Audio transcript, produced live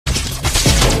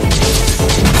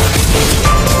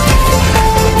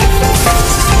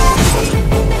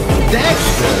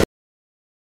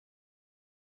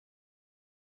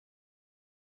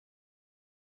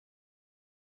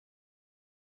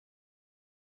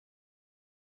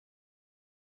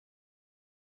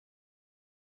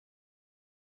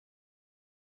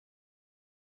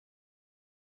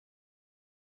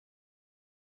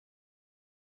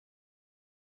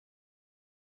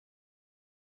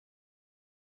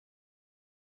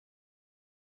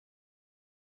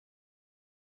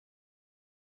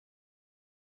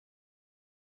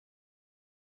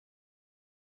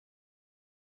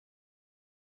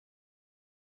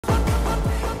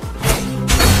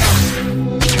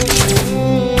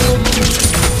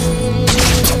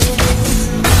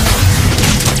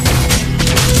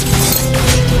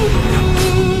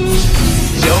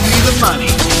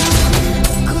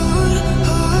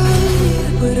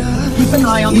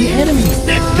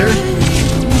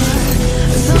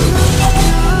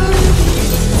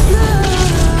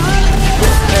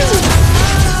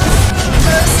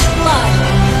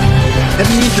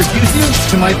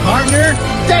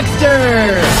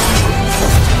Dexter!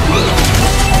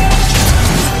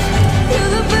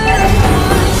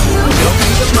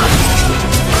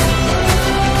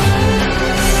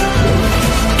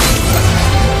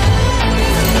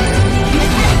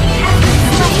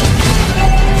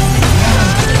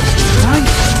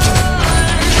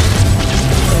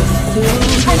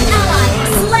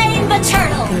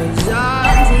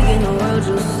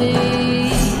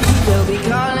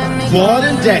 Claude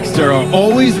and Dexter are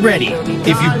always ready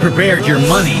if you've prepared your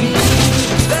money.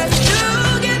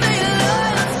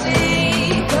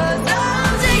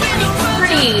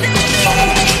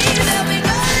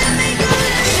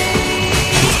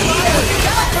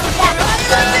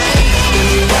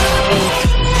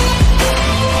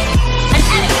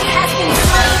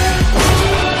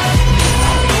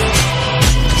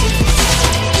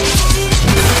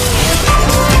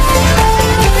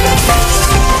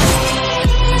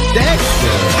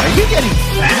 Dexter, are you getting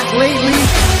fat lately?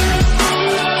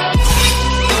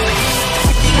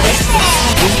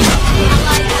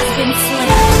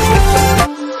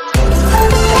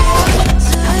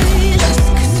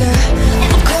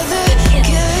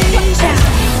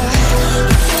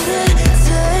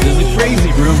 There's a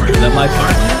crazy rumor that my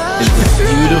partner is a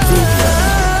beautiful girl.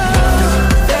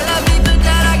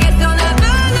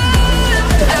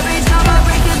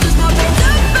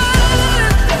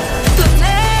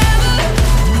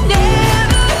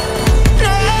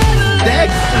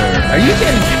 Are you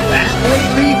getting fat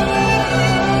lately?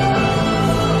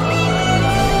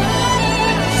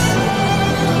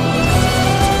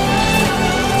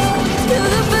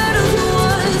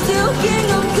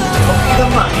 The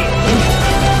money.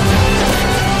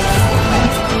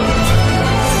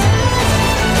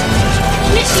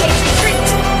 Initiate retreat.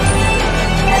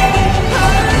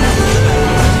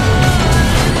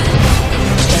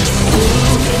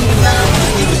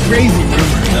 There's a crazy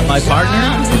rumor that my partner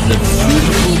is a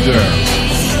beautiful girl.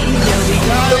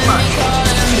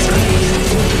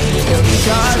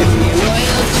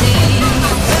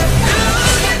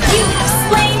 You have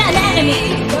slain an enemy.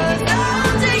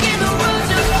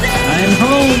 I'm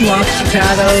home, Lost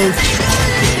Shadows.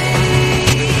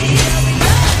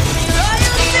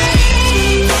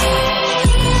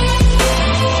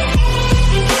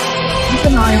 Keep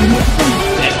an eye on the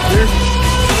Dexter.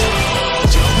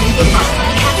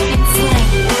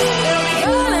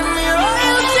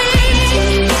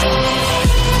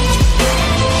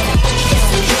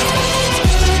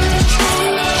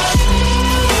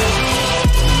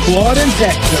 Claude and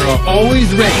Dexter are always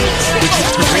ready if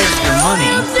you've prepared your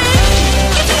money.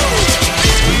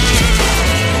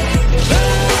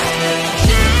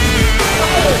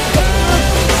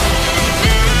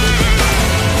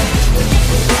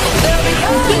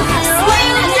 You have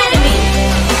slain an enemy.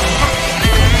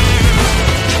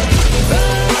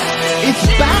 It's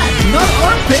back, not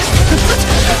armpit.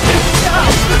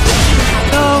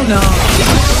 No, no.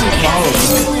 Follow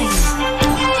me.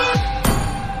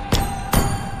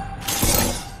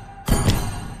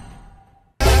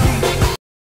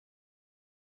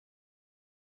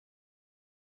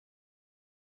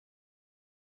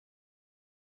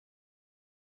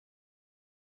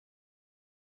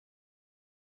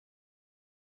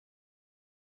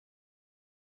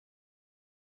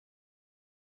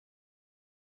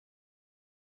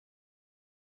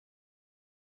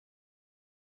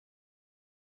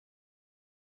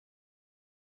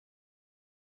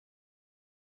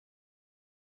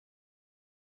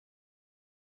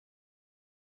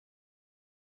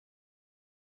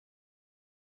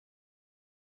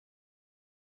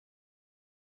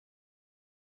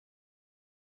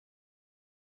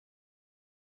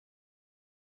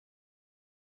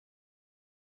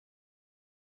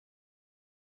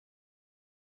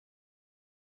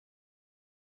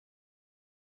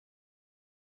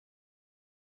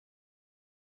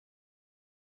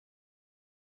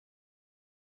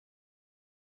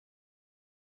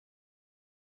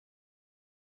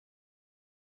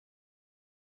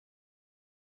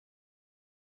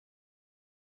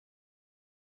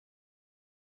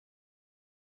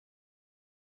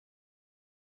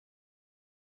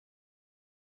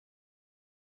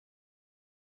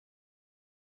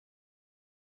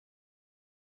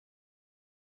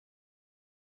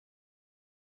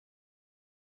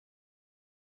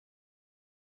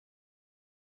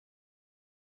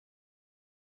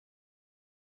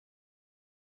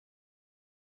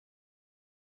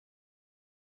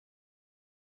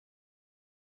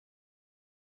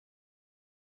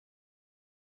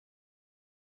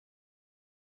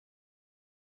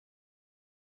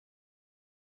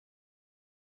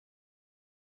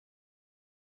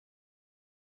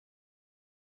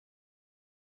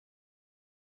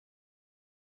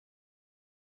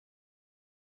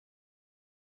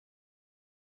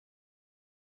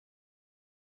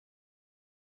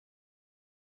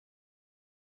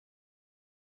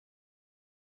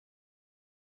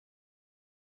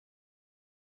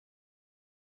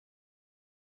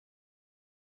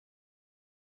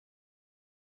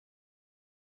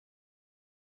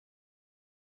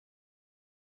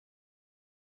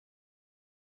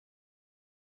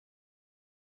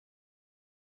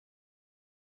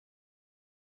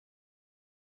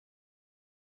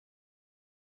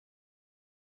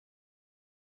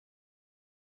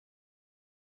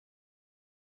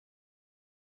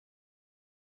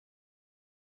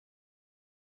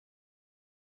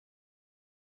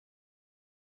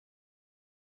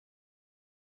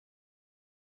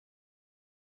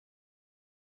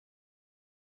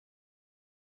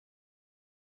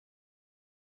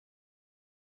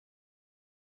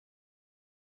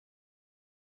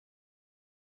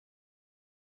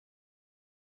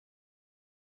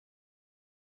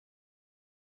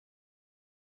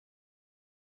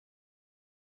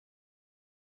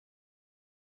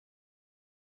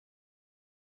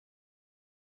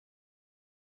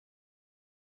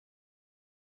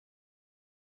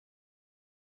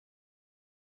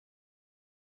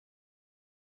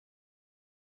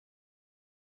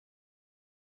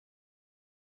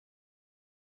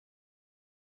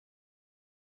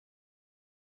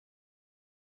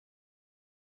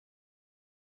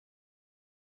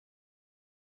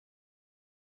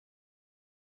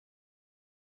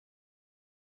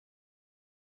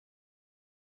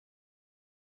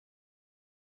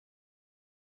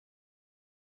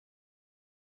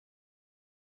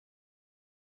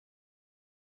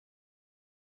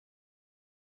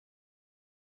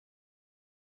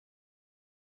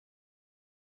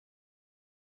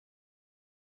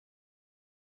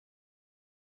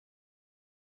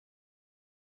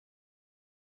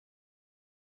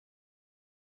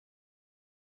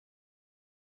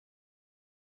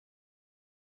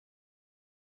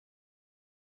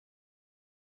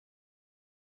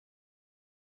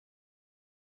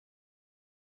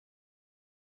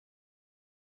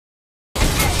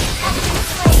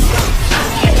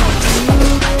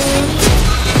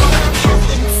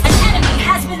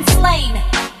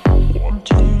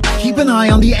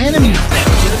 rely on the enemies.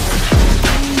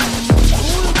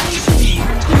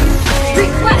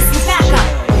 Request backup.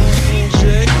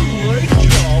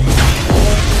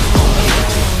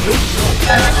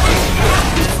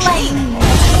 Flame.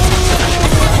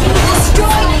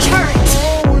 Destroy turret.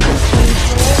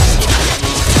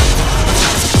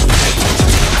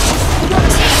 Your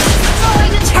team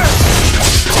destroyed a turret.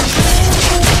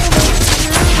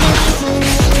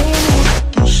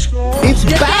 It's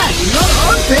back, not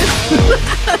armpit.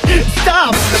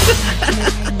 Stop.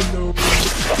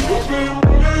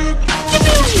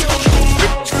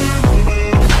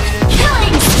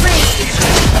 Killing spree.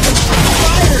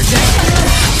 Fire, Dexter.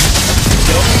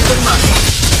 Show me the money.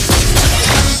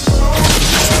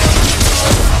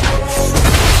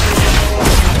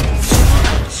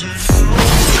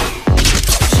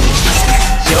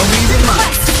 Show me the money.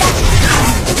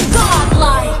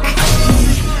 Godlike.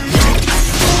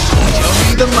 Show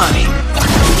me the money.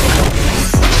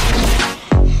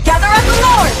 Gather up the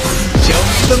Lord. Show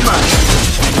me the money.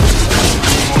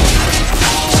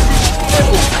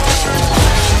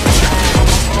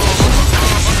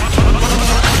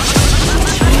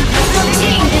 Your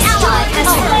team's ally has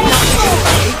slain.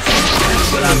 That's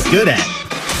what I'm good at.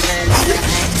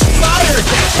 Fire,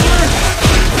 Dexter.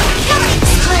 Killing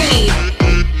spree.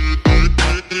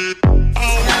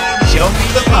 Show me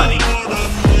the money.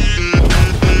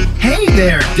 Hey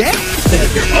there, Dexter.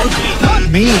 Not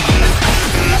me.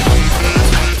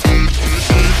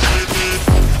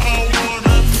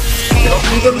 Show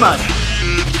me the money.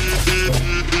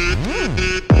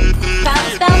 Found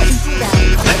spell is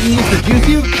done. Let me introduce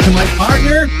you to my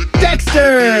partner,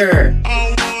 Dexter.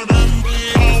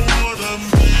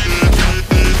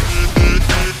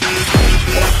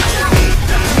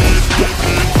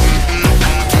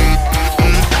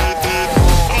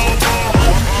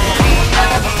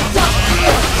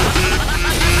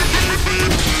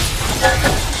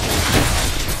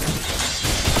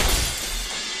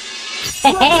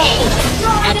 Hey,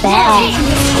 not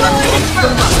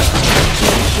bad.